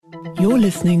You're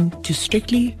listening to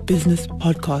Strictly Business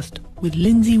Podcast with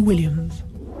Lindsay Williams.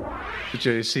 The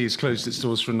JSE has closed its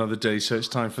doors for another day, so it's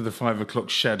time for the 5 o'clock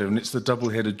shadow, and it's the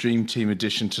double-header Dream Team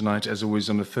edition tonight, as always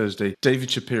on a Thursday.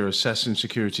 David Shapiro, Sasfin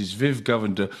Securities, Viv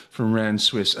Govender from Rand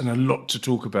Swiss, and a lot to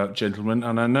talk about, gentlemen.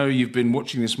 And I know you've been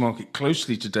watching this market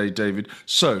closely today, David.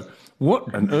 So,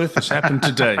 what on earth has happened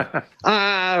today?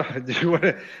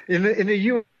 In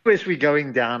the US, we're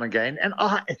going down again, and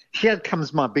here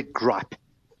comes my big gripe.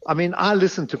 I mean, I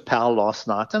listened to Powell last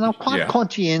night, and I'm quite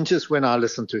conscientious when I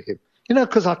listen to him. You know,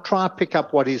 because I try to pick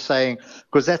up what he's saying,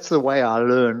 because that's the way I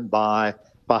learn by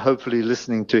hopefully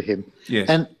listening to him. Yes.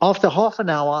 And after half an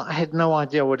hour, I had no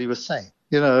idea what he was saying.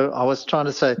 You know, I was trying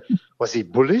to say, was he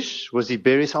bullish? Was he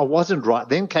bearish? I wasn't right.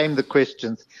 Then came the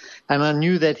questions, and I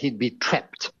knew that he'd be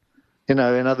trapped. You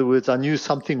know, in other words, I knew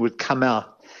something would come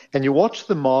out. And you watch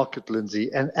the market, Lindsay,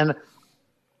 and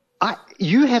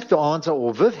you have to answer,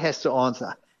 or Viv has to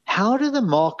answer, how do the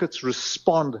markets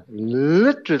respond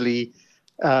literally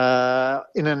in a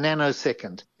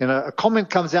nanosecond? You know, a comment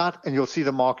comes out and you'll see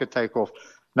the market take off.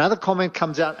 Another comment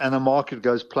comes out and the market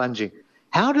goes plunging.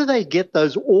 How do they get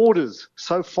those orders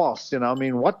so fast? You know, I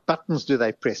mean, what buttons do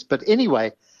they press? But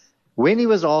anyway, when he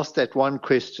was asked that one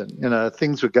question, you know,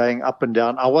 things were going up and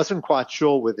down. I wasn't quite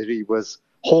sure whether he was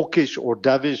hawkish or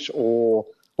dovish or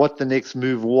what the next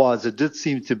move was. It did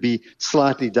seem to be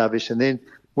slightly dovish. And then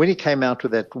when he came out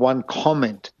with that one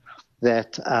comment,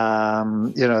 that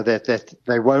that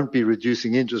they won't be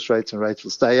reducing interest rates and rates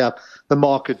will stay up, the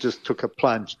market just took a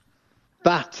plunge.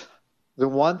 But the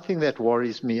one thing that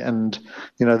worries me, and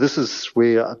you know, this is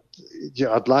where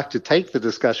I'd like to take the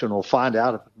discussion or find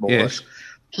out a bit more. Yes.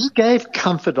 He gave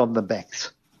comfort on the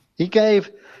banks. He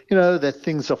gave, you know, that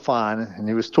things are fine, and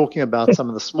he was talking about some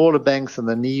of the smaller banks and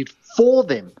the need for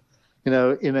them, you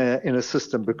know, in a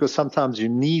system, because sometimes you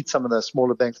need some of those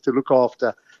smaller banks to look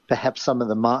after perhaps some of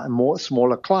the more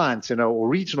smaller clients, you know, or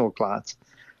regional clients.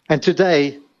 And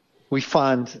today we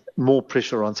find more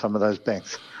pressure on some of those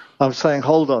banks. I'm saying,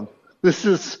 hold on, this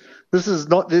is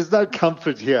not, there's no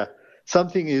comfort here.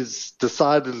 Something is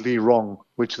decidedly wrong,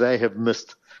 which they have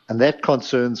missed. And that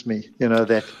concerns me, you know,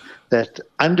 that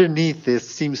underneath there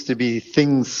seems to be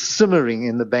things simmering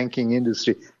in the banking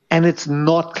industry. And it's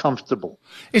not comfortable.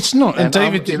 It's not. And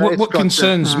David, what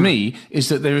concerns me is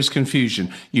that there is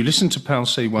confusion. You listen to Powell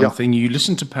say one thing, you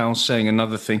listen to Powell saying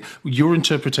another thing. Your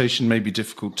interpretation may be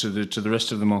difficult to the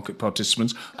rest of the market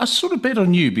participants. I sort of bet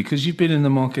on you because you've been in the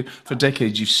market for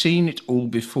decades. You've seen it all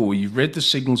before. You've read the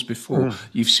signals before.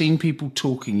 You've seen people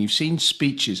talking. You've seen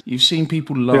speeches. You've seen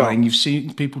people lying. You've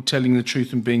seen people telling the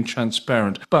truth and being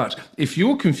transparent. But if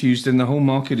you're confused, then the whole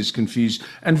market is confused.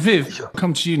 And Viv, I'll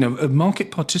come to you now.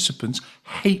 Market participants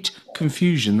hate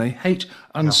confusion. They hate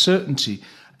uncertainty.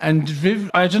 And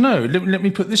Viv, I don't know, let me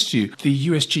put this to you. The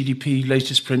US GDP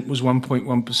latest print was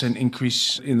 1.1%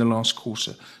 increase in the last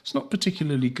quarter. It's not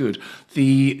particularly good.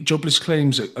 The jobless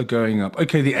claims are going up.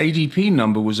 Okay, the ADP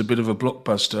number was a bit of a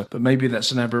blockbuster, but maybe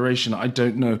that's an aberration. I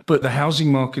don't know. But the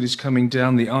housing market is coming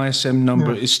down. The ISM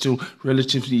number is still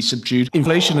relatively subdued.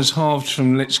 Inflation has halved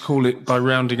from, let's call it, by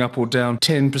rounding up or down,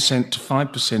 10% to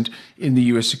 5% in the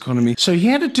US economy. So he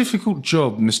had a difficult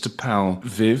job, Mr. Powell,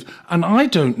 Viv, and I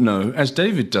don't know, as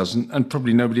David doesn't, and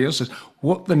probably nobody else does,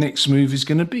 what the next move is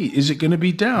going to be. Is it going to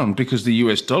be down? Because the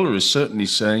US dollar is certainly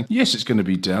saying, yes, it's going to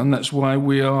be down. That's why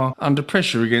we are under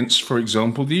pressure against, for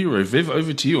example, the euro. Viv,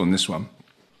 over to you on this one.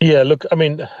 Yeah, look, I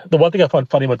mean, the one thing I found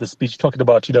funny about the speech, talking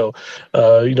about, we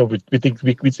think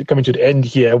we're coming to the end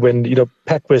here when,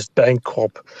 PacWest Bank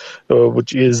Corp,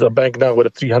 which is a bank now with a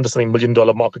 $300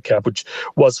 million market cap, which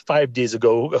was 5 days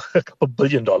ago a couple $1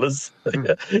 billion, down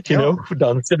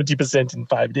 70% in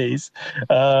 5 days.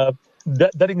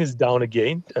 That thing is down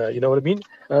again. You know what I mean?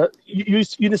 You're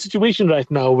in a situation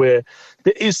right now where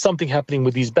there is something happening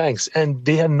with these banks and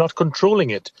they are not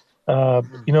controlling it.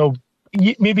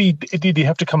 Maybe they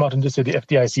have to come out and just say the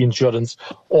FDIC insurance,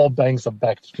 all banks are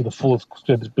backed to the full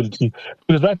credibility.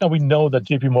 Because right now we know that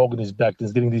JP Morgan is backed,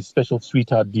 is getting these special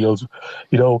sweetheart deals.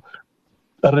 I don't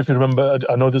know if you remember,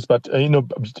 I know this, but,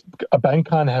 a bank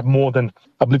can't have more than,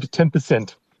 I believe,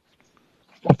 10%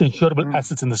 of the insurable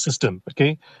assets in the system,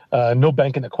 okay? No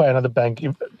bank can acquire another bank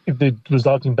if the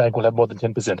resulting bank will have more than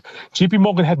 10%. JP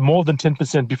Morgan had more than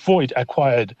 10% before it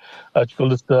acquired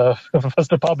the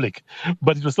First Republic,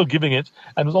 but it was still giving it,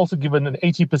 and was also given an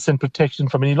 80% protection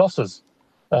from any losses,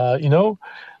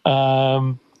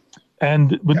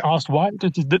 And when asked why,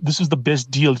 this is the best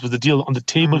deal. It was the deal on the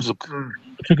table. It was the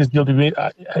quickest deal to be made.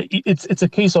 It's a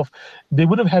case of they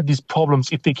would have had these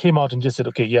problems if they came out and just said,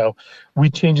 okay, yeah,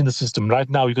 we're changing the system. Right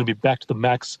now, you're going to be back to the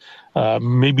max.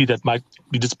 Maybe that might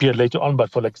be disappeared later on, but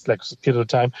for like a period of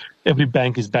time, every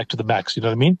bank is back to the max, you know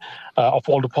what I mean, of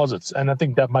all deposits. And I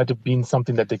think that might have been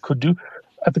something that they could do.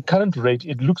 At the current rate,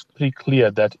 it looks pretty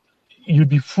clear that you'd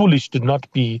be foolish to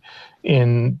not be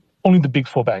in only the big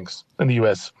four banks in the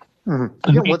US.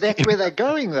 Mm-hmm. Yeah, well, that's where they're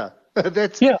going, though.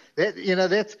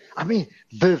 I mean,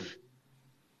 Viv,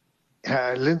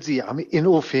 Lindsay, I mean, in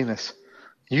all fairness,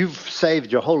 you've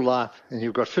saved your whole life and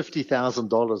you've got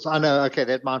 $50,000. I know, okay,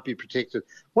 that might be protected.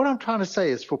 What I'm trying to say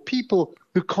is for people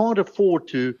who can't afford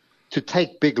to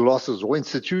take big losses or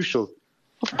institutional,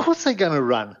 of course they're going to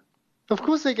run. Of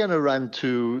course they're going to run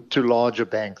to larger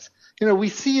banks. You know, we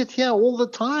see it here all the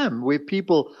time where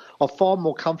people are far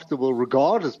more comfortable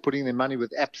regardless putting their money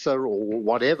with ABSA or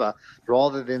whatever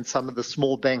rather than some of the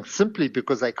small banks simply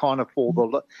because they can't afford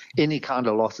any kind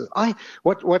of losses.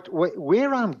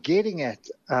 Where I'm getting at,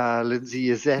 Lindsay,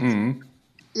 is that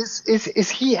is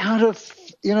he out of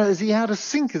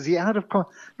sync? Is he out of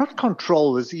not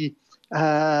control? Is he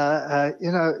does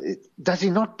he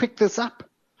not pick this up?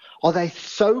 Are they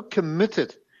so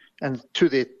committed and to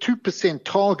their 2%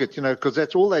 target, because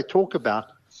that's all they talk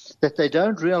about, that they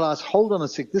don't realize, hold on a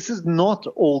sec, this is not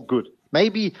all good.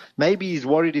 Maybe he's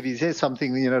worried if he says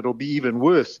something, it'll be even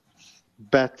worse.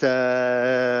 But,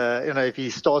 if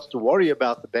he starts to worry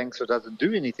about the banks or doesn't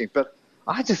do anything. But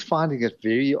I just finding it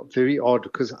very, very odd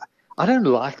because I don't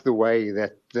like the way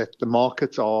that the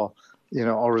markets are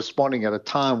responding at a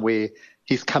time where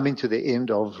he's coming to the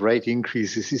end of rate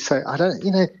increases. He's saying,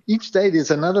 each day there's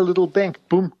another little bank,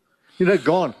 boom,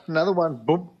 gone. Another one,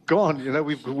 boom, gone.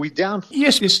 We're down.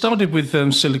 Yes, it started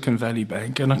with Silicon Valley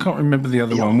Bank, and I can't remember the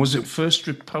other one. Was it First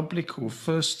Republic or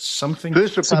First something?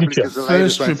 First Republic is the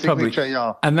latest one. Republic.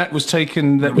 Yeah. And that was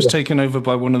taken over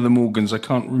by one of the Morgans. I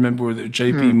can't remember whether it was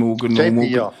JP Morgan or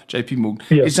Morgan. Yeah. JP Morgan.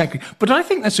 Yeah. Exactly. But I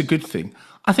think that's a good thing.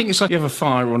 I think it's like you have a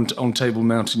fire on Table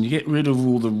Mountain. You get rid of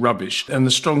all the rubbish and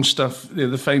the strong stuff,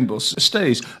 the famous,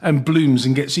 stays and blooms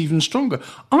and gets even stronger.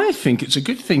 I think it's a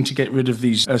good thing to get rid of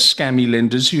these scammy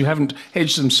lenders who haven't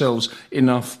hedged themselves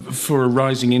enough for a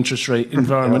rising interest rate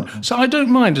environment. Yeah. So I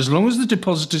don't mind as long as the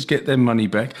depositors get their money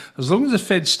back, as long as the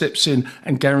Fed steps in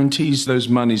and guarantees those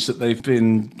monies that they've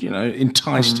been,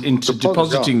 enticed into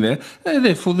depositing there.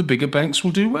 Therefore, the bigger banks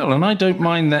will do well. And I don't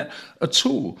mind that at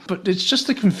all. But it's just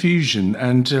the confusion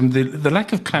and the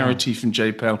lack of clarity from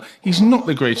Jay Powell. He's not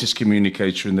the greatest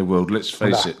communicator in the world, let's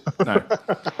face it. No.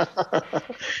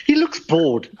 He looks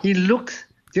bored. Do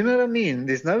you know what I mean?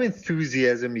 There's no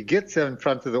enthusiasm. He gets in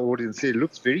front of the audience. He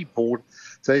looks very bored.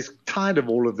 So he's tired of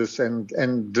all of this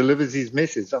and delivers his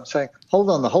message. I'm saying, hold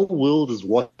on, the whole world is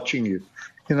watching you.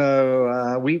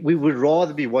 We would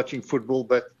rather be watching football,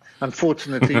 but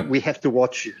unfortunately, we have to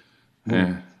watch you.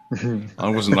 Yeah. I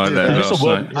wasn't like that last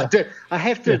night. I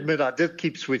have to admit, I did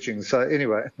keep switching. So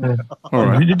anyway. All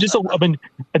right. I just want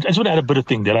to add a bit of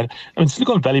thing there.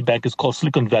 Silicon Valley Bank is called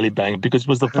Silicon Valley Bank because it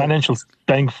was the financial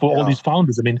bank for all these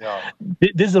founders.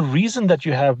 There's a reason that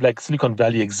you have like Silicon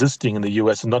Valley existing in the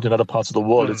US and not in other parts of the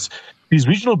world. It's these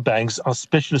regional banks are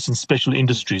specialists in special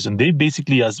industries, and they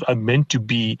basically are meant to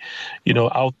be,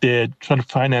 out there trying to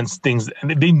finance things.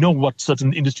 And they know what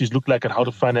certain industries look like and how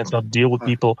to finance, how to deal with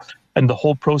people. And the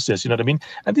whole process, you know what I mean?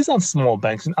 And these aren't small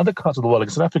banks. In other parts of the world, like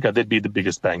South Africa, they'd be the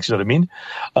biggest banks, you know what I mean?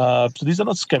 So these are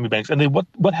not scammy banks. And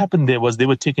what happened there was they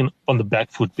were taken on the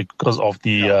back foot because of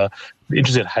the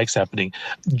interest rate hikes happening.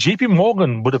 JP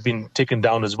Morgan would have been taken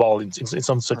down as well in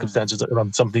some circumstances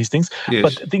around some of these things. Yes.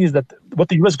 But the thing is that what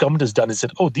the US government has done is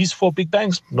said, these four big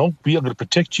banks, no, we are going to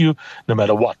protect you no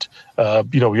matter what.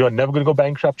 You are never going to go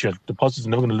bankrupt. Your deposits are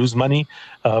never going to lose money.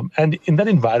 And in that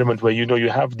environment where, you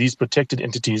have these protected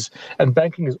entities, and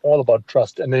banking is all about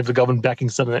trust. And if the government backing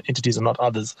certain entities and not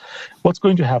others, what's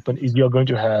going to happen is you're going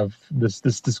to have this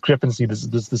discrepancy,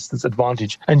 this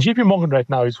advantage. And JP Morgan right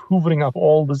now is hoovering up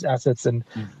all these assets and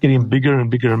getting bigger and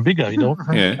bigger and bigger, You're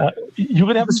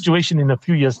going to have a situation in a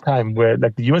few years' time where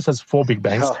like the US has four big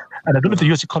banks. And I don't know if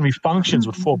the US economy functions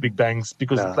with four big banks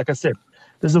because, like I said,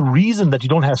 there's a reason that you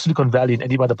don't have Silicon Valley in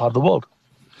any other part of the world.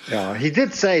 Yeah, he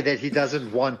did say that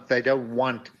they don't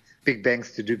want big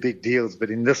banks to do big deals,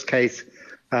 but in this case,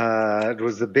 it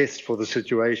was the best for the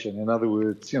situation. In other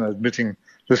words, admitting,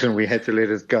 listen, we had to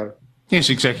let it go. Yes,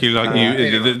 exactly like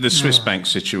the Swiss bank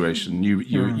situation,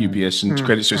 UBS and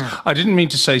Credit Suisse. I didn't mean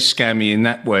to say scammy in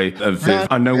that way, Viv.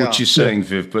 I know what you're saying,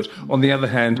 Viv, but on the other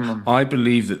hand, I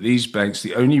believe that these banks,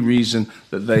 the only reason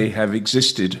that they have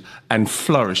existed and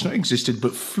flourished, not existed,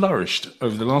 but flourished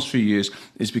over the last few years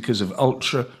is because of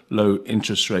ultra low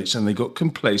interest rates, and they got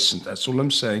complacent. That's all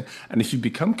I'm saying. And if you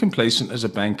become complacent as a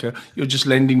banker, you're just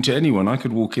lending to anyone. I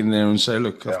could walk in there and say,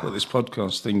 look, I've got this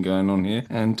podcast thing going on here,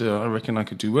 and I reckon I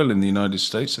could do well in the United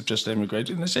States. I've just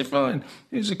emigrated. And they say, fine,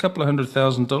 here's a couple of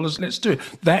 $100,000. Let's do it.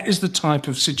 That is the type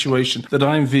of situation that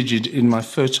I envisaged in my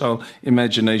fertile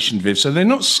imagination, Viv. So they're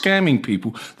not scamming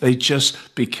people. They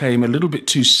just became a little bit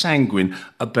too sanguine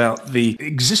about the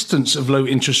existence of low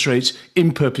interest rates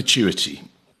in perpetuity.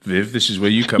 Viv, this is where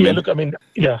you come in. Look, I mean,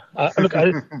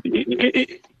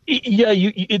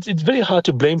 it's very hard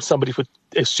to blame somebody for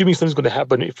assuming something's going to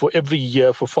happen for every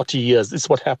year for 40 years. This is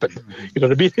what happened. You know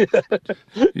what I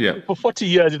mean? Yeah. For 40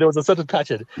 years, there was a certain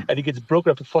pattern, and it gets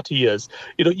broken up to 40 years.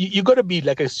 You got to be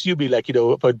like assuming,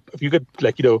 if you get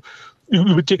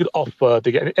we would take it off.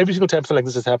 Every single time something like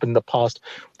this has happened in the past,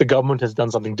 the government has done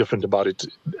something different about it,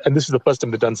 and this is the first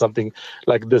time they've done something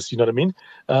like this. You know what I mean?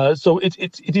 So it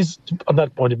is on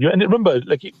that point of view. And remember,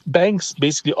 banks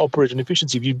basically operate on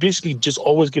efficiency. If you basically just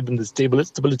always give them the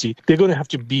stability, they're going to have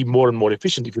to be more and more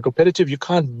efficient. If you're competitive, you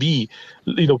can't be,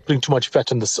 putting too much fat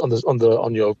on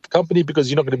your company, because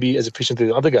you're not going to be as efficient as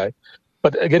the other guy.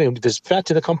 But again, if there's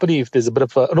fat in the company, if there's a bit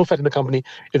of no fat in the company,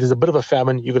 if there's a bit of a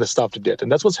famine, you're going to starve to death.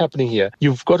 And that's what's happening here.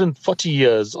 You've gotten 40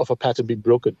 years of a pattern being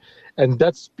broken. And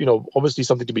that's, obviously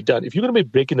something to be done. If you're going to be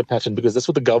breaking the pattern, because that's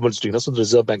what the government's doing, that's what the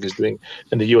Reserve Bank is doing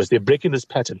in the US, they're breaking this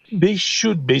pattern. They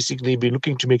should basically be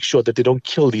looking to make sure that they don't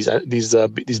kill these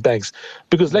banks.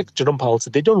 Because like Jerome Powell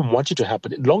said, they don't want it to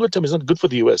happen. In longer term, it's not good for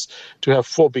the US to have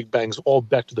 4 big banks all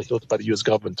back to the hilt by the US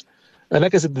government. And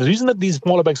like I said, the reason that these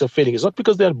smaller banks are failing is not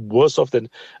because they're worse off than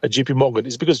a JP Morgan.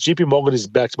 It's because JP Morgan is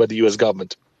backed by the US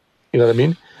government. You know what I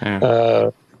mean?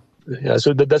 Yeah.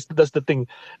 So that's the thing.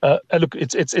 Look,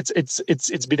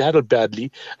 it's been handled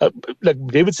badly. Like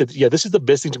David said, this is the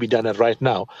best thing to be done right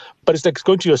now. But it's like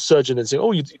going to your surgeon and saying,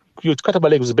 "Oh, you cut up my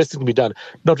leg, was the best thing to be done,"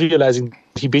 not realizing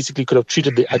he basically could have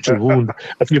treated the actual wound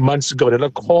a few months ago and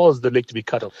not caused the leg to be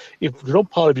cut off. If Jerome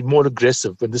Powell had been more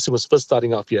aggressive when this thing was first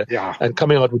starting off here, and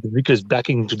coming out with the weakest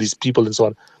backing to these people and so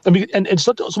on. I mean, and it's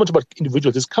not so much about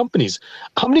individuals; it's companies.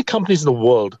 How many companies in the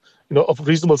world, of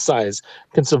reasonable size,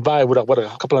 can survive with a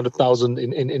couple $100,000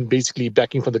 in basically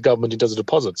backing from the government in terms of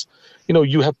deposits?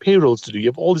 You have payrolls to do, you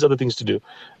have all these other things to do.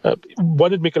 Why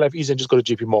not make your life easier and just go to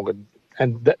JP Morgan?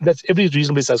 And that's every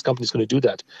reasonably sized company is going to do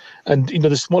that. And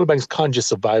the smaller banks can't just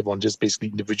survive on just basically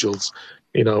individuals.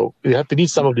 They need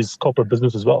some of these corporate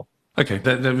business as well. Okay,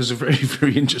 that was a very,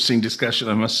 very interesting discussion,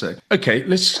 I must say. Okay,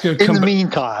 let's go. In the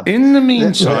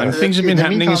meantime, things have been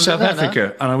happening in South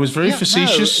Africa, and I was very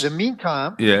facetious. In the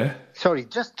meantime, sorry,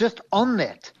 just on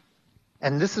that,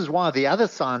 and this is why the other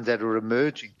signs that are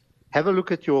emerging. Have a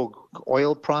look at your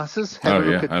oil prices. Have a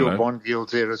look at your bond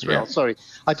yields there as well. Sorry,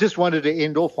 I just wanted to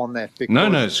end off on that.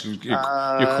 Because, you're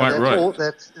quite right.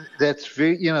 That's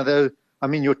very, I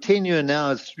mean, your 10-year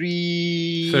now is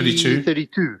 332.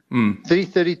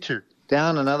 332.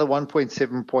 Down another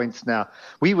 1.7 points now.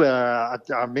 We were,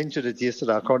 I mentioned it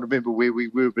yesterday, I can't remember where we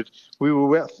were, but we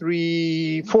were at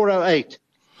 408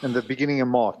 in the beginning of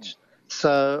March.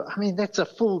 So, I mean, that's a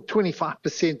full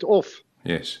 25% off.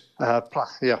 Yes.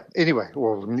 Plus, anyway,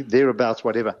 or thereabouts,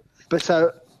 whatever. But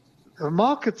so the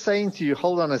market's saying to you,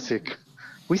 hold on a sec,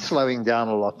 we're slowing down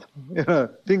a lot.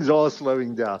 Things are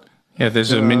slowing down. Yeah,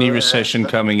 there's a mini recession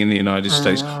coming in the United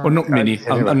States. Well, not mini,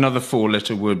 another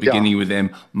 4-letter word beginning with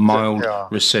M, mild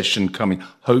recession coming.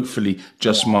 Hopefully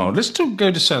just mild. Let's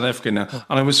go to South Africa now.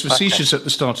 And I was facetious at the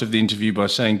start of the interview by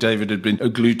saying David had been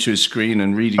glued to his screen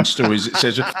and reading stories,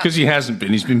 etc. Because he hasn't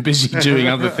been. He's been busy doing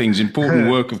other things,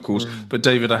 important work, of course. But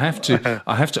David, I have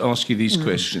to ask you these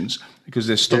questions because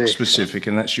they're stock specific,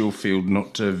 and that's your field,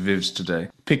 not Viv's today.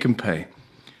 Pick and Pay.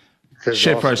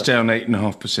 Share price down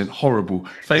 8.5%. Horrible.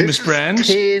 Famous brands.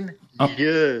 10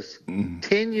 years.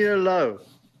 10-year low.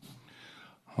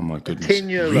 Oh my goodness.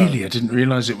 10-year low. Really? I didn't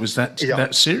realise it was that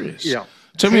serious. Yeah.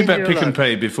 Tell me about Pick and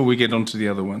Pay before we get on to the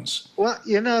other ones. Well,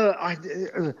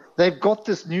 they've got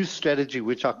this new strategy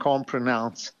which I can't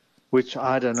pronounce, which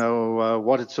I don't know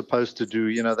what it's supposed to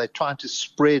do. They're trying to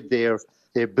spread their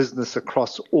business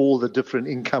across all the different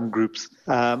income groups.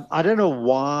 I don't know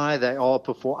why they are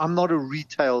performing. I'm not a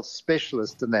retail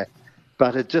specialist in that,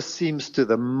 but it just seems to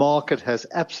the market has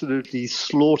absolutely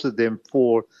slaughtered them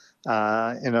for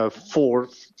their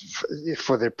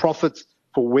profits,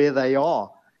 for where they are.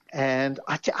 And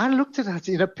I looked at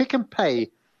it, Pick and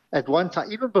Pay at one time,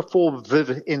 even before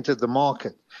Viv entered the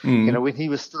market, when he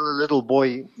was still a little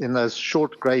boy in those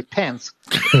short grey pants.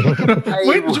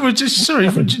 Sorry,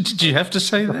 did you have to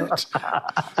say that?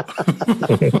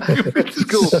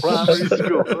 Primary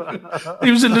school.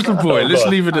 He was a little boy. Let's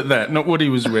leave it at that. Not what he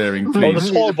was wearing, please. Oh, the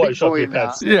small boy short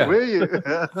pants. Yeah. Were you?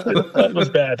 That was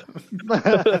bad.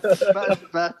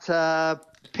 but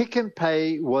Pick n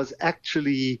Pay was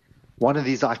actually one of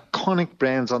these iconic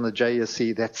brands on the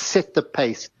JSE that set the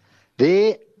pace.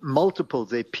 Their multiples,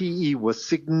 their PE was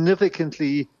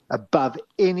significantly above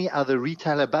any other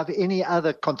retailer, above any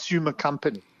other consumer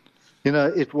company.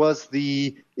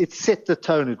 It set the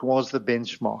tone. It was the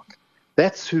benchmark.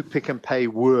 That's who Pick n Pay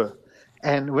were.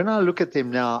 And when I look at them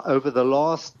now, over the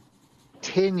last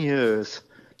 10 years,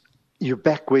 you're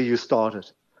back where you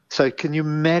started. So can you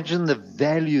imagine the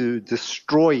value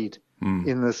destroyed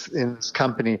in this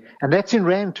company? And that's in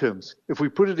rand terms. If we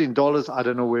put it in dollars, I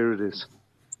don't know where it is.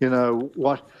 I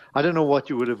don't know what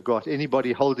you would have got.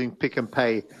 Anybody holding Pick n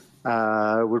Pay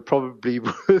would probably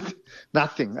be worth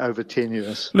nothing over 10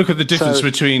 years. Look at the difference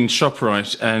between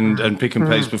ShopRite and Pick n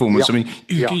Pay's performance.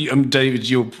 Yeah, I mean, David,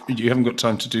 you haven't got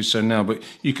time to do so now, but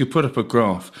you could put up a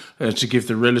graph to give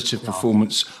the relative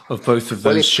performance of both of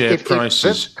those share prices.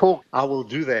 If Viv talk, I will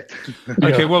do that.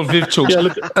 Okay, well, Viv talks.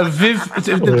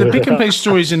 The Pick n Pay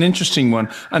story is an interesting one,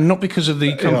 and not because of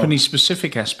the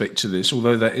company-specific aspect to this,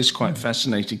 although that is quite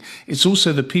fascinating. It's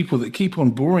also the people that keep on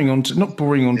not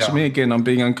boring on to me, again, I'm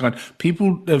being unkind.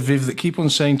 People, Viv, that keep on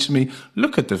saying to me,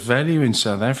 look at the value in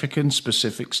South African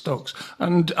specific stocks.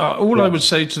 And all I would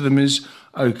say to them is,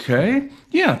 okay,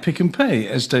 Pick n Pay,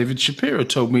 as David Shapiro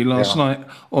told me last night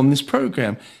on this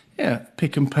program. Yeah,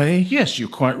 Pick n Pay, yes, you're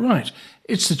quite right.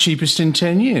 It's the cheapest in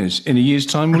 10 years. In a year's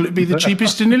time, will it be the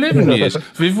cheapest in 11 years?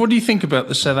 Viv, what do you think about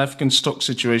the South African stock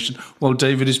situation while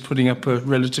David is putting up a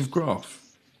relative graph?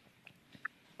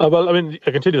 Well, I mean,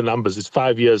 I can tell you the numbers. It's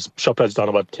 5 years. ShopRite's down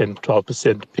about 10,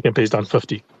 12%. Pick n Pay's down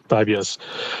 50, 5 years.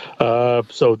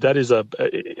 So that is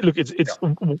look.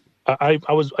 I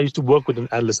used to work with an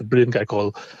analyst, a brilliant guy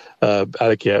called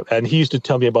Alec here, and he used to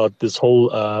tell me about this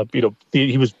whole.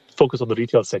 He was focused on the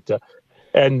retail sector,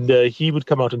 and he would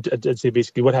come out and say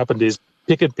basically what happened is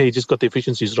Pick n Pay just got the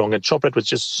efficiencies wrong, and ShopRite was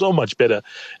just so much better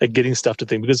at getting stuff to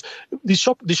things, because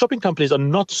the shopping companies are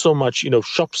not so much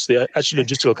shops; they are actually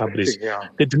logistical companies.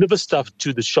 They deliver stuff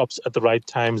to the shops at the right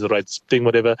times, the right thing,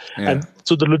 whatever, and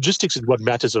so the logistics is what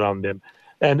matters around them.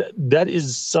 And that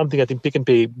is something I think Pick n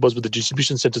Pay was with the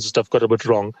distribution centers and stuff got a bit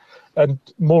wrong. And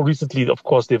more recently, of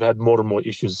course, they've had more and more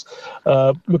issues.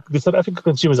 Look, the South African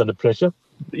consumer is under pressure.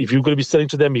 If you're going to be selling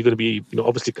to them, you're going to be,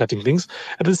 obviously cutting things.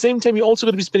 At the same time, you're also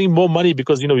going to be spending more money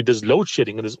because, there's load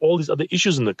shedding and there's all these other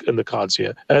issues in the cards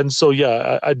here. And so,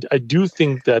 I do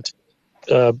think that,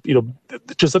 to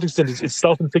a certain extent, it's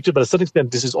self-inflicted, but to a certain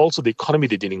extent, this is also the economy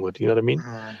they're dealing with. You know what I mean?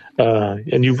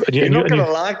 You're not going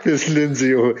to like this,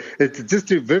 Lindsay. It's just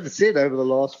to Viv said over the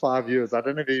last 5 years. I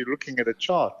don't know if you're looking at a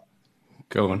chart.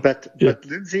 Go on. But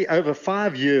Lindsay, over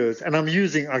 5 years, and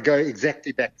I go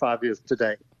exactly back 5 years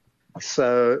today.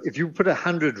 So if you put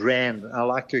 100 Rand, I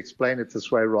like to explain it this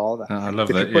way rather. I love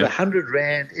that. If you put 100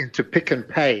 Rand into Pick n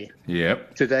Pay,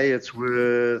 today it's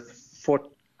worth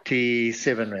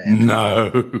 47 Rand. No.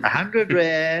 100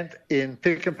 Rand in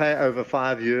Pick n Pay over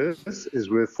 5 years is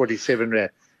worth 47 Rand.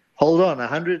 Hold on,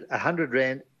 100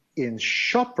 Rand in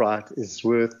ShopRite is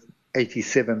worth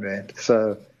 87 Rand.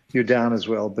 So you're down as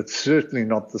well, but certainly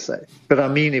not the same. But I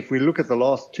mean, if we look at the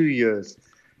last 2 years,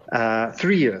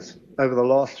 3 years, over the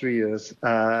last 3 years,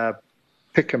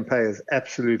 Pick n Pay has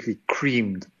absolutely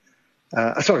creamed.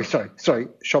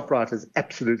 ShopRite has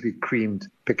absolutely creamed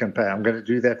Pick n Pay. I'm going to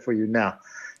do that for you now,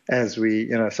 as we,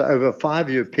 so over a 5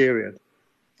 year period.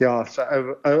 Yeah.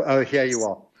 So here you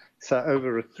are. So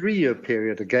over a 3 year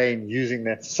period, again using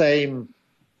that same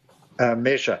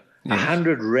measure,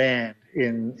 100 Rand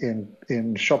in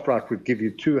ShopRite would give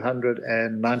you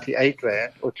 298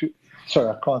 Rand or two. Sorry,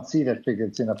 I can't see that figure.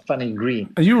 It's in a funny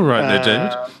green. Are you all right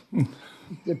there, David?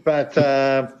 But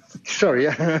sorry,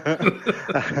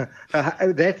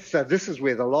 this is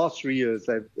where the last 3 years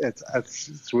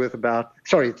it's worth about.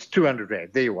 Sorry, it's 200 Rand.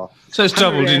 There you are. So it's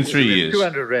doubled in 3 years.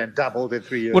 200 Rand doubled in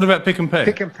 3 years. What about Pick n Pay?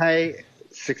 Pick n Pay,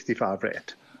 65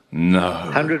 Rand. No.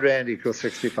 100 Rand equals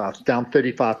 65, down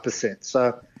 35%.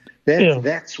 So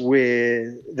that's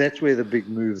where the big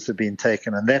moves have been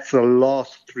taken, and that's the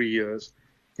last 3 years.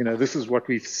 This is what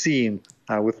we've seen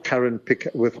with current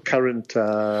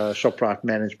ShopRite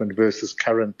management versus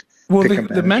current Well,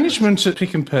 the management at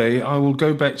Pick and Pay, I will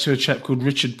go back to a chap called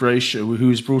Richard Brasher, who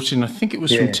was brought in, I think it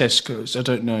was from Tesco's, I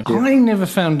don't know. Yeah. I never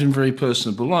found him very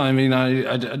personable. I mean,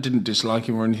 I didn't dislike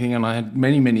him or anything, and I had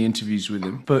many, many interviews with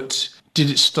him. But did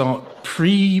it start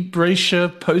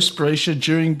pre-Brasher, post-Brasher,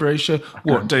 during Brasher?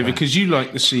 What, David? Because you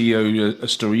like the CEO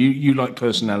story. You like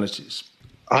personalities.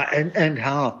 And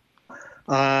how?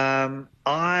 I'm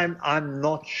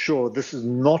not sure. This is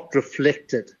not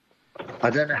reflected.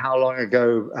 I don't know how long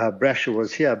ago Brasher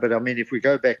was here, but I mean, if we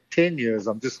go back 10 years,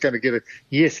 I'm just going to get it.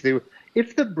 Yes,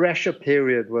 if the Brasher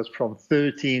period was from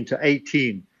 13 to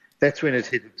 18, that's when it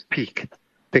hit its peak,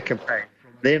 Pick and Pay.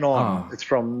 From then on, it's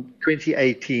from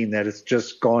 2018 that it's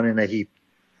just gone in a heap.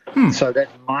 So that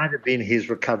might have been his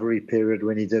recovery period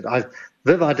when he did.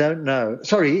 Viv, I don't know.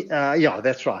 Sorry,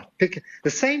 that's right. The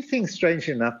same thing,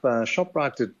 strangely enough,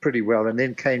 ShopRite did pretty well and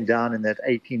then came down in that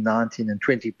 18, 19 and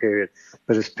 20 period,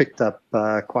 but has picked up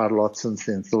quite a lot since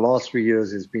then. The last 3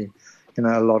 years has been,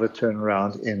 a lot of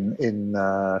turnaround in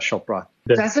ShopRite.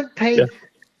 Doesn't pay. Yeah.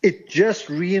 It just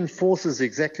reinforces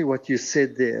exactly what you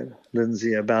said there,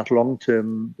 Lindsay, about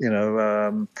long-term,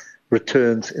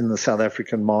 returns in the South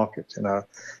African market,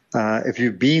 if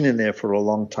you've been in there for a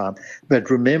long time. But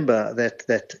remember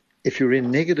that if you're in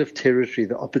negative territory,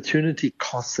 the opportunity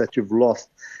costs that you've lost,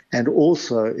 and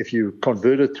also if you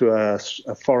convert it to a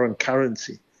foreign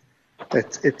currency,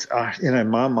 it's in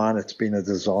my mind, it's been a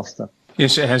disaster.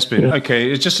 Yes, it has been. Okay,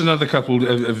 it's just another couple,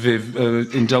 Viv,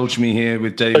 indulge me here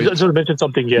with David. I just want to mention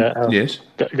something here. Yes.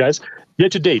 Guys, year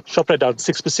to date, ShopRite down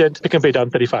 6%, Pick and Pay down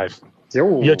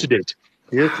 35%. Year to date.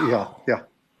 Yeah.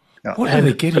 What are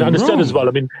they getting wrong? Understand as well.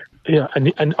 I mean,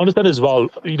 and understand as well.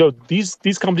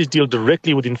 These companies deal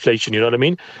directly with inflation. You know what I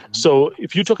mean? So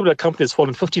if you talk about a company that's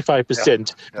fallen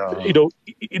 55%,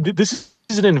 this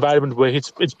is an environment where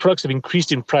its products have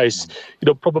increased in price.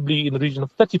 Probably in the region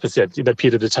of 30% in that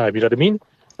period of time. You know what I mean?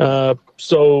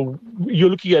 So you're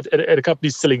looking at a company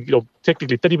selling,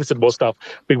 technically 30% more stuff,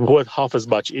 being worth half as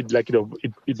much in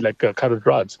current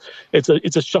runs. It's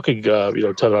a shocking,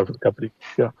 turnaround for the company.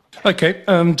 Yeah. Okay,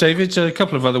 David, a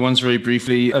couple of other ones very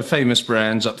briefly. Famous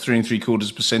Brands up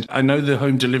 3.75%. I know the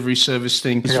home delivery service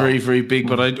thing is very, very big,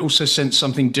 but I'd also sense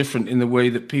something different in the way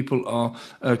that people are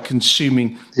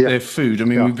consuming their food. I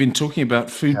mean, we've been talking about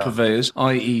food purveyors,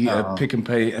 i.e. Pick and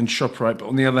Pay and ShopRite, but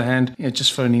on the other hand,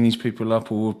 just phoning these people up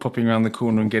or popping around the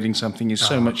corner and getting something is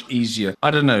so much easier.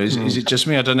 I don't know, is it just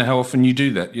me? I don't know how often you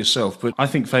do that yourself, but I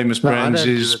think Famous Brands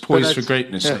is poised for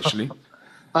greatness, actually.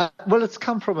 Well, it's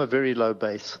come from a very low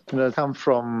base. It's come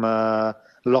from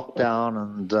lockdown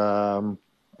and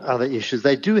other issues.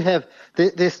 They do have.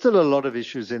 There's still a lot of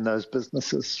issues in those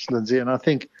businesses, Lindsay. And I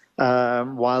think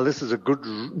while this is a good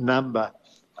number,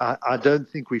 I don't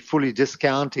think we're fully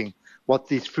discounting what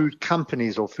these food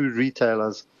companies or food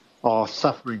retailers are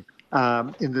suffering.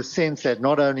 In the sense that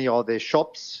not only are their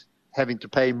shops having to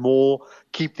pay more,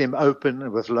 keep them open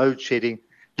with load shedding.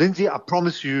 Lindsay, I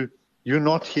promise you, you're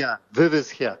not here. Viv is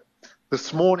here.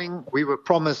 This morning, we were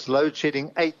promised load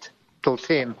shedding 8 till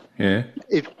 10. Yeah.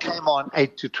 It came on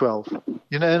 8 to 12.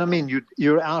 You know what I mean?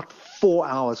 You're out 4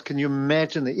 hours. Can you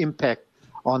imagine the impact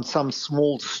on some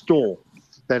small store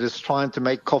that is trying to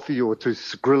make coffee or to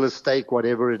grill a steak,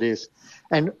 whatever it is?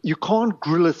 And you can't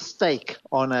grill a steak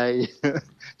on an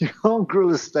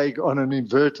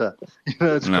inverter.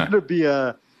 It's got to be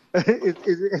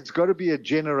it's got to be a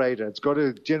generator. It's got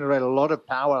to generate a lot of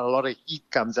power. A lot of heat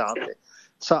comes out there.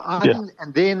 So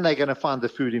and then they're going to find the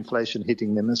food inflation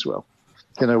hitting them as well.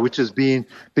 Which has been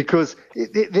because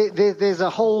there's a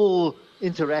whole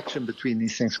interaction between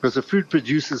these things because the food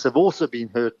producers have also been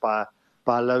hurt by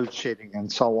load shedding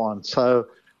and so on. So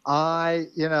I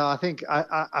think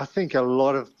a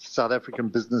lot of South African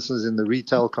businesses in the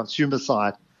retail consumer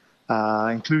side,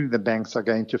 including the banks, are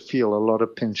going to feel a lot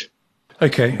of pinch.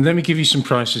 Okay, let me give you some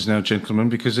prices now, gentlemen,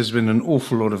 because there's been an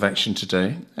awful lot of action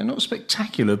today. And not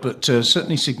spectacular, but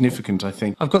certainly significant, I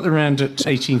think. I've got the rand at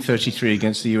 18.33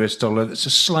 against the US dollar. That's a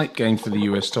slight gain for the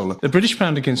US dollar. The British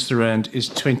pound against the rand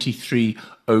is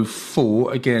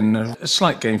 23.04. Again, a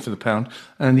slight gain for the pound.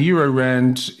 And the euro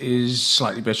rand is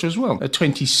slightly better as well, at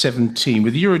 2017,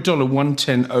 with the euro dollar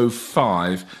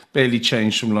 110.05, barely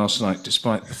changed from last night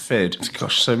despite the Fed.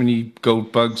 Gosh, so many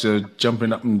gold bugs are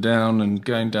jumping up and down and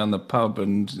going down the pub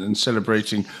and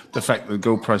celebrating the fact that the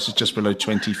gold price is just below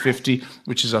 20.50,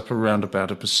 which is up around about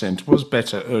 1%. Was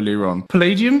better earlier on.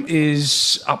 Palladium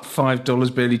is up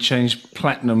 $5, barely changed.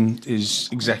 Platinum is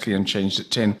exactly unchanged at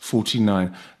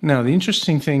 10.49. Now, the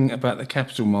interesting thing about the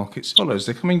capital markets follows.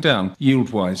 They're coming down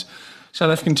yield-wise.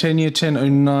 South African 10-year,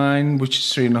 10.09, which is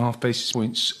 3.5 basis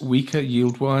points weaker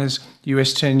yield-wise.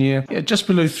 US 10-year, just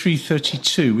below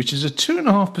 332, which is a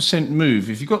 2.5%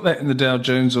 move. If you got that in the Dow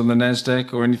Jones on the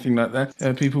Nasdaq or anything like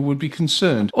that, people would be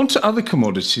concerned. On to other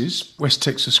commodities. West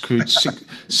Texas crude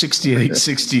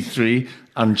 68.63,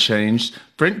 unchanged.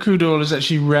 Brent crude oil has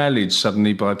actually rallied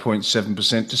suddenly by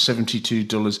 0.7% to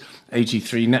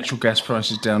 $72.83. Natural gas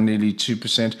prices down nearly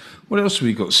 2%. What else have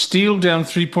we got? Steel down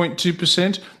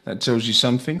 3.2%. That tells you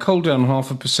something. Coal down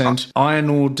 0.5%. Iron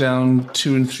ore down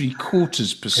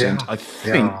 2.75%. I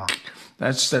think.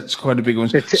 That's quite a big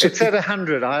one. It's at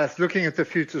 100. I was looking at the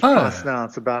futures price now.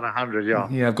 It's about 100,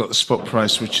 Yeah, I've got the spot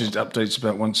price, which updates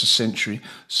about once a century.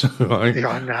 So I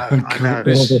know.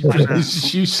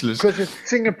 It's useless. Because it's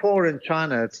Singapore and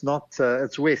China. It's not,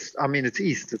 it's west. I mean, it's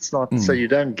east. It's not, so you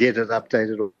don't get it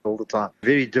updated all the time.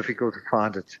 Very difficult to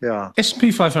find it, S&P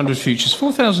 500 futures,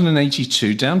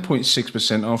 4,082, down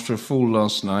 0.6% after a fall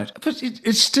last night. But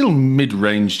it's still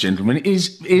mid-range, gentlemen. It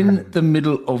is in the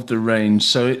middle of the range.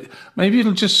 So maybe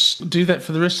it'll just do that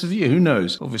for the rest of the year. Who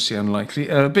knows? Obviously unlikely.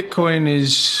 Bitcoin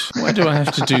is... Why do I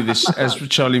have to do this? As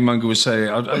Charlie Munger was saying.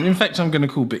 In fact, I'm going to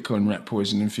call Bitcoin rat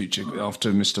poison in future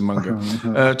after Mr. Munger.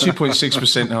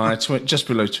 2.6% higher, just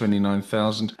below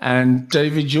 29,000. And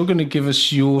David, you're going to give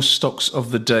us your stocks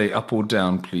of the day, up or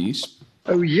down, please.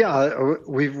 Oh yeah,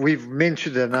 we've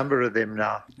mentioned a number of them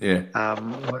now.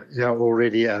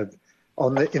 Already.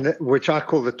 Which I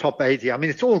call the top 80. I mean,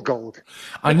 it's all gold.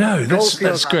 I know,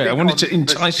 that's great. I wanted to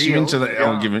entice you into that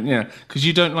argument, because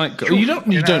you don't like gold. Sure,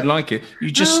 you don't like it.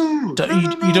 You just you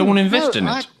don't want to invest in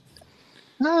it.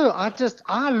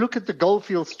 I look at the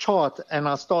Goldfields chart and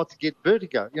I start to get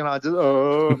vertigo.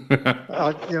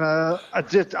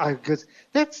 Because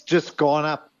that's just gone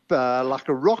up like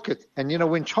a rocket. And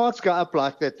when charts go up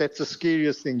like that, that's the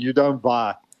scariest thing. You don't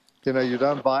buy. You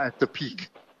don't buy at the peak.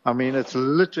 I mean, it's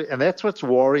literally, and that's what's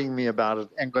worrying me about it.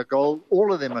 AngloGold,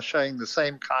 all of them are showing the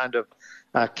same kind of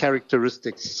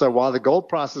characteristics. So while the gold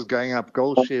price is going up,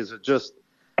 gold shares are just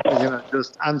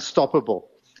unstoppable.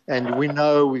 And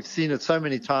we've seen it so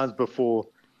many times before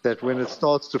that when it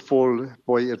starts to fall,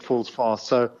 boy, it falls fast.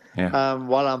 So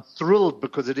while I'm thrilled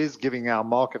because it is giving our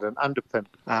market an underpin,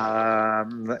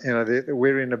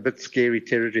 we're in a bit scary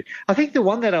territory. I think the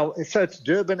one that so it's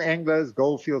Durban, Anglos,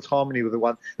 Goldfields, Harmony with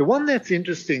the one that's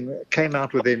interesting came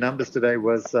out with their numbers today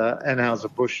was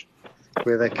Anheuser-Busch,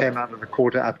 where they came out with a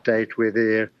quarter update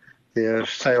where their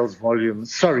sale value,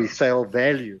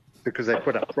 because they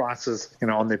put up prices,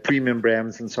 on their premium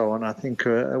brands and so on, I think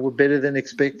were better than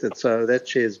expected. So that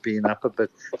share's been up a bit.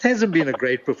 It hasn't been a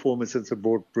great performance since it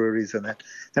bought breweries and that.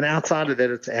 And outside of that,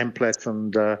 it's Amplats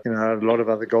and, a lot of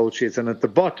other gold shares. And at the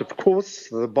bottom, of course,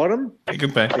 the bottom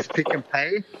is Pick n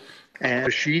Pay and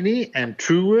Foschini and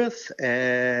Truworth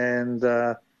and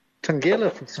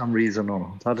Tangela for some reason or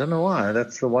not. I don't know why.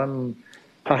 That's the one,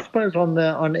 I suppose,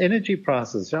 on energy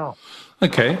prices,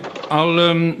 Okay,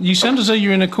 you sound as though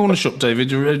you're in a corner shop,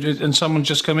 David, and someone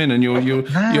just come in, and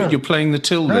you're playing the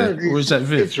till there, or is that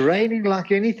Viv? It's raining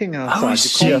like anything outside. I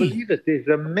see. You can't believe it. There's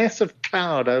a massive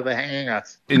cloud overhanging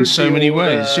us. In so many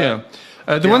ways, The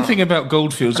one thing about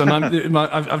Goldfields, and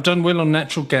I've done well on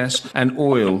natural gas and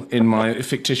oil in my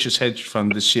fictitious hedge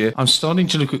fund this year. I'm starting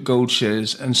to look at gold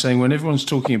shares and saying, when everyone's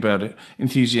talking about it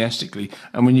enthusiastically,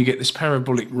 and when you get this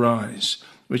parabolic rise,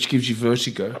 which gives you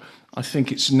vertigo, I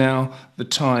think it's now the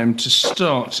time to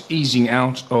start easing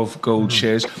out of gold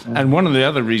shares. And one of the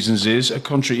other reasons is, a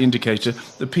contrary indicator,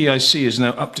 the PIC has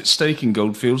now upped its stake in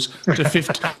Goldfields to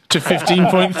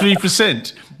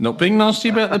 15.3%. Not being nasty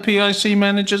about the PIC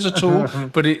managers at all,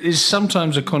 but it is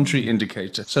sometimes a contrary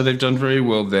indicator. So they've done very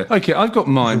well there. Okay, I've got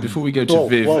mine before we go to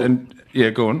Viv. Whoa. And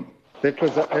go on. That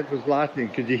was lightning.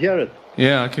 Could you hear it?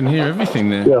 Yeah, I can hear everything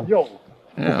there.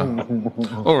 Yeah.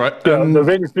 All right. The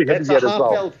rain is big. That's a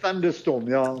heartfelt thunderstorm.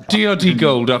 DRD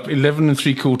Gold up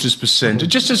 11.75%.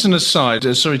 Just as an aside,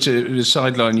 sorry to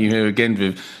sideline you here again,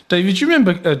 Viv. David, do you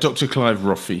remember Dr. Clive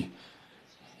Roffey?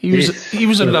 He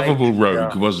was a lovable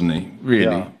rogue, wasn't he?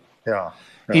 Really. Yeah.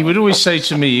 He would always say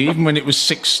to me, even when it was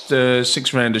six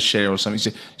rand a share or something,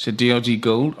 he said, DRD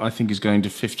Gold, I think, is going to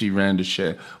 50 rand a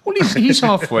share. Well, he's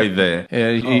halfway there.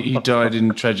 He died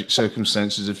in tragic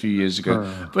circumstances a few years ago.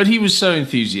 But he was so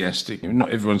enthusiastic.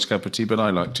 Not everyone's cup of tea, but I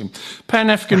liked him.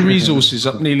 Pan-African Resources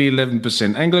up nearly 11%.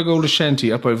 AngloGold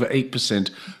Ashanti up over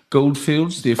 8%.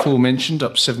 Goldfields, the aforementioned,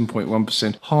 up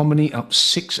 7.1%. Harmony up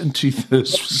 6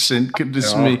 2/3%.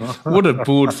 Goodness me, what a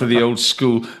board for the old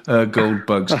school gold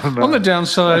bugs. On the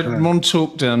downside,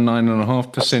 Montauk down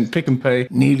 9.5%. Pick and Pay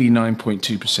nearly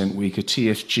 9.2% weaker.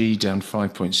 TFG down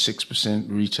 5.6%.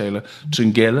 Retailer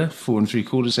Tringela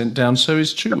 4.75% down. So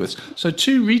is Truworths. So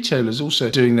two retailers also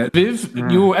doing that. Viv,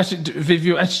 your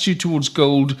attitude towards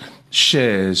gold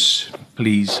shares,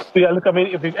 please. Yeah, look, I mean,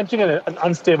 if we're entering an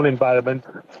unstable environment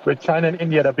where China and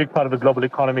India are a big part of the global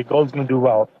economy, gold's going to do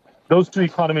well. Those two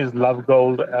economies love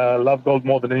gold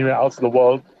more than anywhere else in the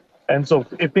world. And so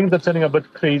if things are turning a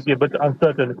bit crazy, a bit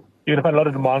uncertain, you're going to find a lot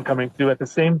of demand coming through. At the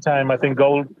same time, I think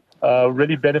gold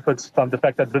really benefits from the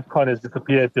fact that Bitcoin has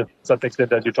disappeared to such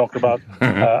extent as you talked about.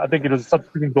 I think it was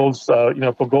substituting goals,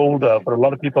 for gold for a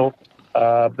lot of people.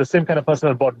 The same kind of person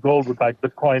that bought gold would buy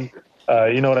Bitcoin.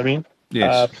 You know what I mean?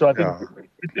 Yes. So I think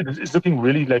it's looking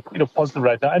really positive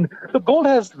right now. And the gold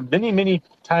has many, many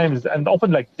times and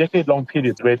often decade-long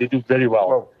periods where they do very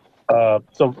well.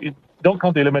 So don't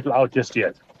count the elemental out just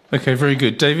yet. Okay, very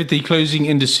good. David, the closing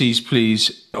indices,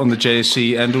 please, on the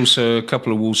JSE and also a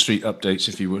couple of Wall Street updates,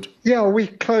 if you would. Yeah, we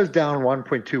closed down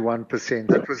 1.21%.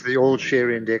 That was the all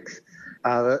share index.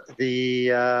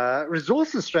 The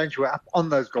resources, strangely, were up on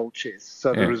those gold shares.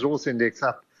 So the resource index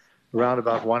up around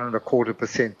about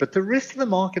 1.25%, but the rest of the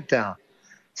market down.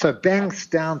 So banks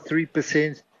down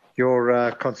 3%,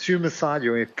 your consumer side,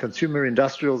 your consumer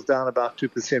industrials down about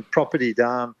 2%, property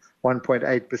down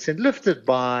 1.8%, lifted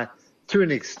to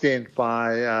an extent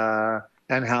by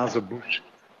Anheuser-Busch.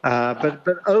 But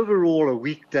overall a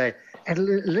weak day. And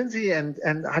Lindsay, and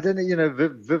I don't know,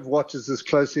 Viv watches this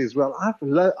closely as well.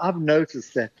 I've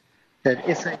noticed that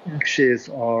SA Inc. shares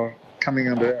are coming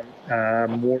under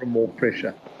more and more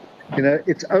pressure.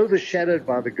 It's overshadowed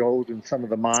by the gold and some of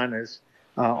the miners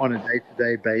on a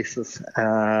day-to-day basis,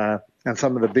 and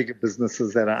some of the bigger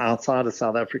businesses that are outside of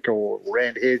South Africa or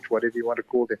Rand Hedge, whatever you want to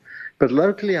call them. But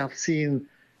locally, I've seen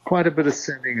quite a bit of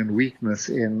selling and weakness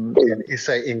in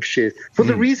SA Inc. shares for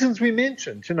the reasons we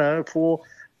mentioned, for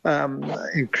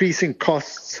increasing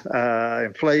costs,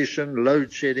 inflation,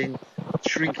 load shedding,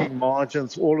 shrinking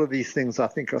margins. All of these things, I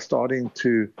think, are starting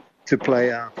to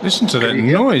play out. Listen to that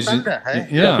noise.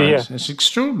 It's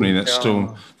extraordinary, that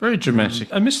storm. Very dramatic.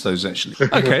 I missed those, actually.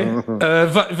 Okay.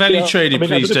 Value traded,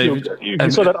 please, David. You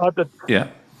saw that article. Yeah.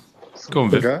 Go on,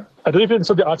 Viv. I don't know if you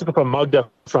saw the article from Magda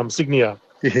from Signia.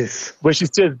 Yes. Where she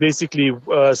said basically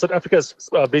South Africa's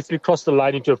basically crossed the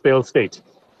line into a failed state.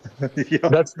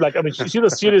 That's she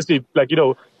was seriously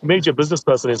major business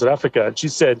person in South Africa, and she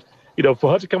said,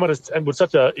 for her to come out and with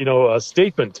such a a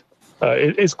statement,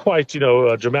 it is quite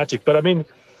dramatic. But I mean,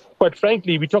 quite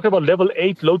frankly, we talk about level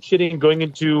 8 load shedding going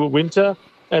into winter,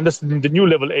 and this the new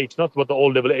level 8, not what the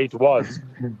old level 8 was.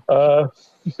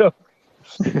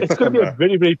 It's going to be a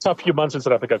very, very tough few months in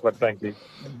South Africa, quite frankly.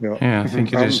 Yeah, I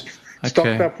think it is.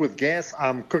 Stocked up with gas.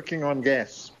 I'm cooking on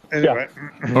gas. Anyway.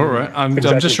 Yeah. All right. I'm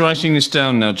just writing this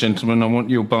down now, gentlemen. I want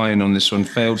your buy-in on this one.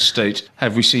 Failed state.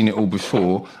 Have we seen it all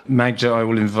before? Magda, I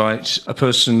will invite a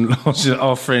person,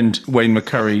 our friend Wayne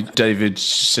McCurry. David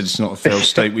said it's not a failed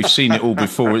state. We've seen it all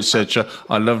before, etc.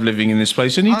 I love living in this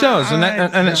place. And he does, and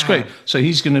that's great. So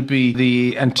he's going to be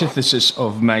the antithesis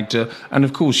of Magda. And,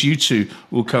 of course, you two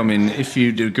will come in if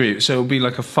you do agree. So it'll be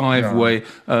like a 5-way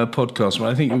podcast.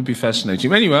 Well, I think it would be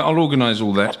fascinating. Anyway, I'll organise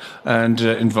all that and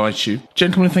invite you.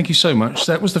 Gentlemen, thank you so much.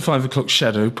 That was the 5 o'clock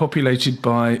shadow, populated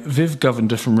by Viv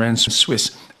Govender from Ransom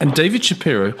Swiss and David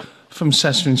Shapiro from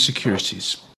Sasfin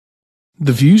Securities.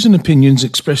 The views and opinions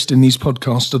expressed in these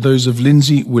podcasts are those of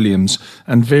Lindsay Williams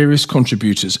and various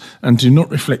contributors and do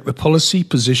not reflect the policy,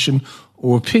 position,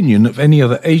 or opinion of any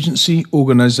other agency,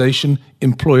 organisation,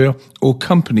 employer, or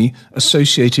company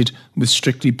associated with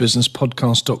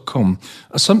strictlybusinesspodcast.com.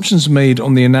 Assumptions made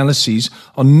on the analyses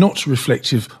are not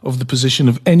reflective of the position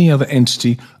of any other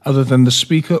entity other than the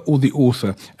speaker or the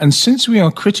author. And since we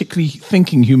are critically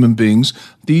thinking human beings,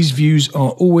 these views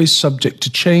are always subject to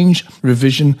change,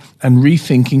 revision, and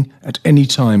rethinking at any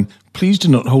time. Please do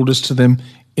not hold us to them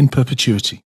in perpetuity.